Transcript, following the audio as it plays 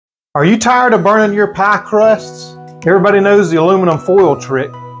Are you tired of burning your pie crusts? Everybody knows the aluminum foil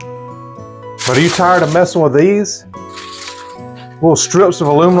trick. But are you tired of messing with these? Little strips of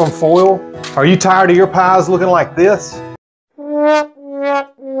aluminum foil? Are you tired of your pies looking like this?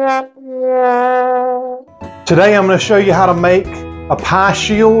 Today I'm going to show you how to make a pie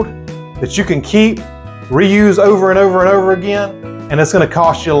shield that you can keep, reuse over and over and over again, and it's going to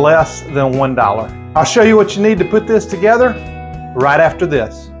cost you less than $1. I'll show you what you need to put this together right after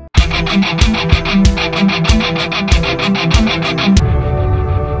this.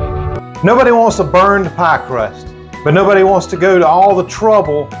 Nobody wants a burned pie crust, but nobody wants to go to all the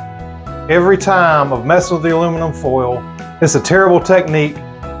trouble every time of messing with the aluminum foil. It's a terrible technique, so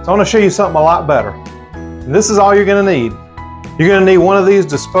I'm going to show you something a lot better. And this is all you're going to need. You're going to need one of these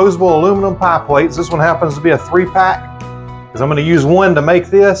disposable aluminum pie plates. This one happens to be a 3-pack, because I'm going to use one to make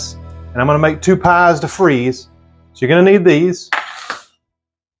this, and I'm going to make 2 pies to freeze. So you're going to need these.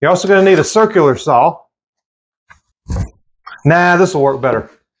 You're also going to need a circular saw. Nah, this will work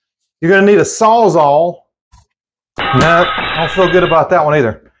better. You're going to need a Sawzall. Nah, I don't feel good about that one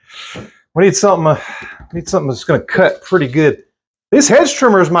either. We need something that's going to cut pretty good. These hedge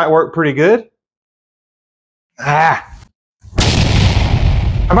trimmers might work pretty good. How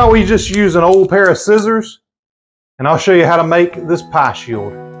about we just use an old pair of scissors, and I'll show you how to make this pie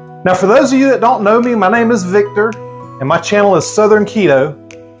shield. Now, for those of you that don't know me, my name is Victor, and my channel is Southern Keto,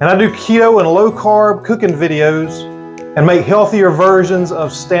 and I do keto and low-carb cooking videos and make healthier versions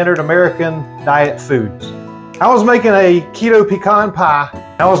of standard American diet foods. I was making a keto pecan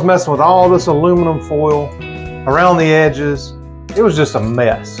pie. I was messing with all this aluminum foil around the edges. It was just a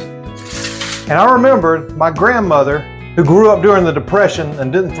mess. And I remembered my grandmother, who grew up during the Depression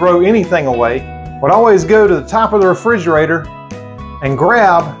and didn't throw anything away, would always go to the top of the refrigerator and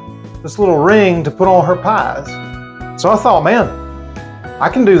grab this little ring to put on her pies. So I thought, man, I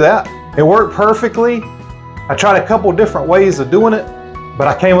can do that. It worked perfectly. I tried a couple different ways of doing it, but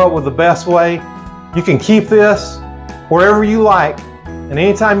I came up with the best way. You can keep this wherever you like, and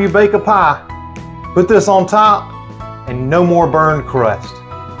anytime you bake a pie, put this on top and no more burned crust.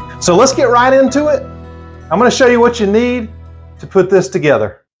 So let's get right into it. I'm going to show you what you need to put this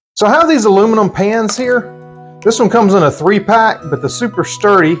together. So I have these aluminum pans here. This one comes in a 3-pack, but the super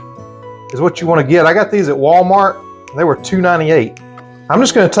sturdy is what you want to get. I got these at Walmart. They were $2.98. I'm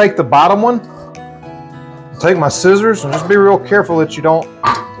just going to take the bottom one, take my scissors, and just be real careful that you don't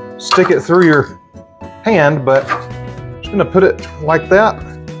stick it through your hand, but I'm just going to put it like that.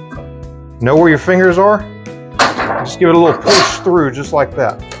 Know where your fingers are? Just give it a little push through, just like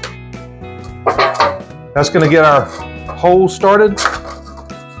that. That's going to get our hole started.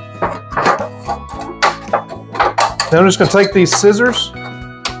 Then I'm just going to take these scissors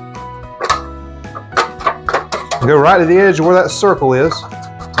and go right to the edge of where that circle is.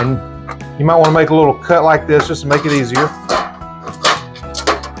 And you might want to make a little cut like this just to make it easier.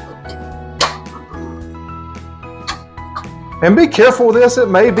 And be careful with this. It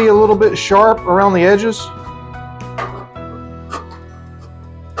may be a little bit sharp around the edges.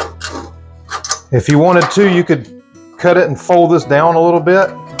 If you wanted to, you could cut it and fold this down a little bit,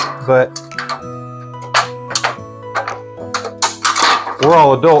 but we're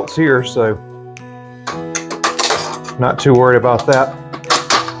all adults here, so not too worried about that.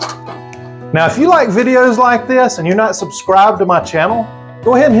 Now, if you like videos like this and you're not subscribed to my channel,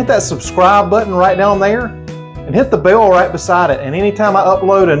 go ahead and hit that subscribe button right down there and hit the bell right beside it. And anytime I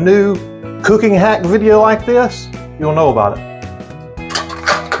upload a new cooking hack video like this, you'll know about it.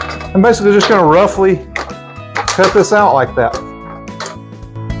 I'm basically just going to roughly cut this out like that.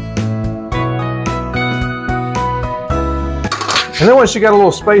 And then once you got a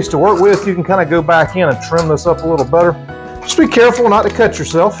little space to work with, you can kind of go back in and trim this up a little better. Just be careful not to cut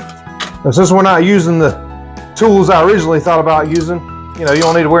yourself. And since we're not using the tools I originally thought about using, you know, you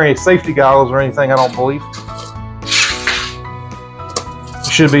don't need to wear any safety goggles or anything, I don't believe.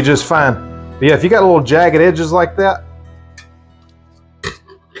 You should be just fine. But yeah, if you got little jagged edges like that,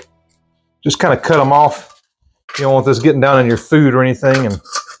 just kind of cut them off. You don't want this getting down in your food or anything, and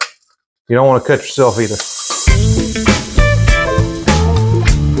you don't want to cut yourself either.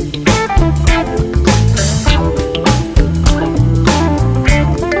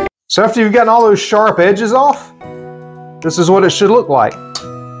 So after you've gotten all those sharp edges off, this is what it should look like.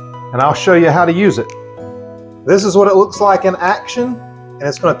 And I'll show you how to use it. This is what it looks like in action, and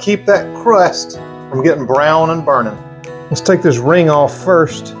it's going to keep that crust from getting brown and burning. Let's take this ring off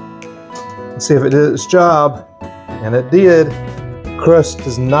first and see if it did its job. And it did. The crust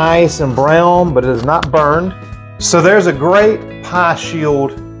is nice and brown, but it is not burned. So there's a great pie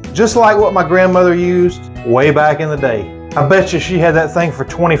shield, just like what my grandmother used way back in the day. I bet you she had that thing for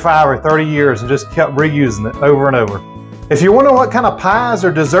 25 or 30 years and just kept reusing it over and over. If you're wondering what kind of pies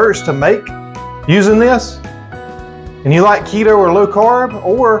or desserts to make using this, and you like keto or low carb,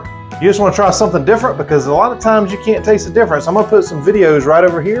 or you just want to try something different, because a lot of times you can't taste the difference, I'm going to put some videos right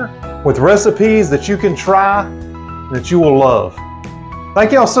over here with recipes that you can try that you will love.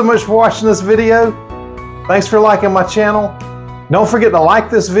 Thank y'all so much for watching this video. Thanks for liking my channel. Don't forget to like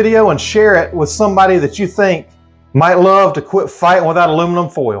this video and share it with somebody that you think might love to quit fighting without aluminum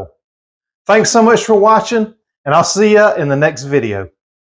foil. Thanks so much for watching, and I'll see you in the next video.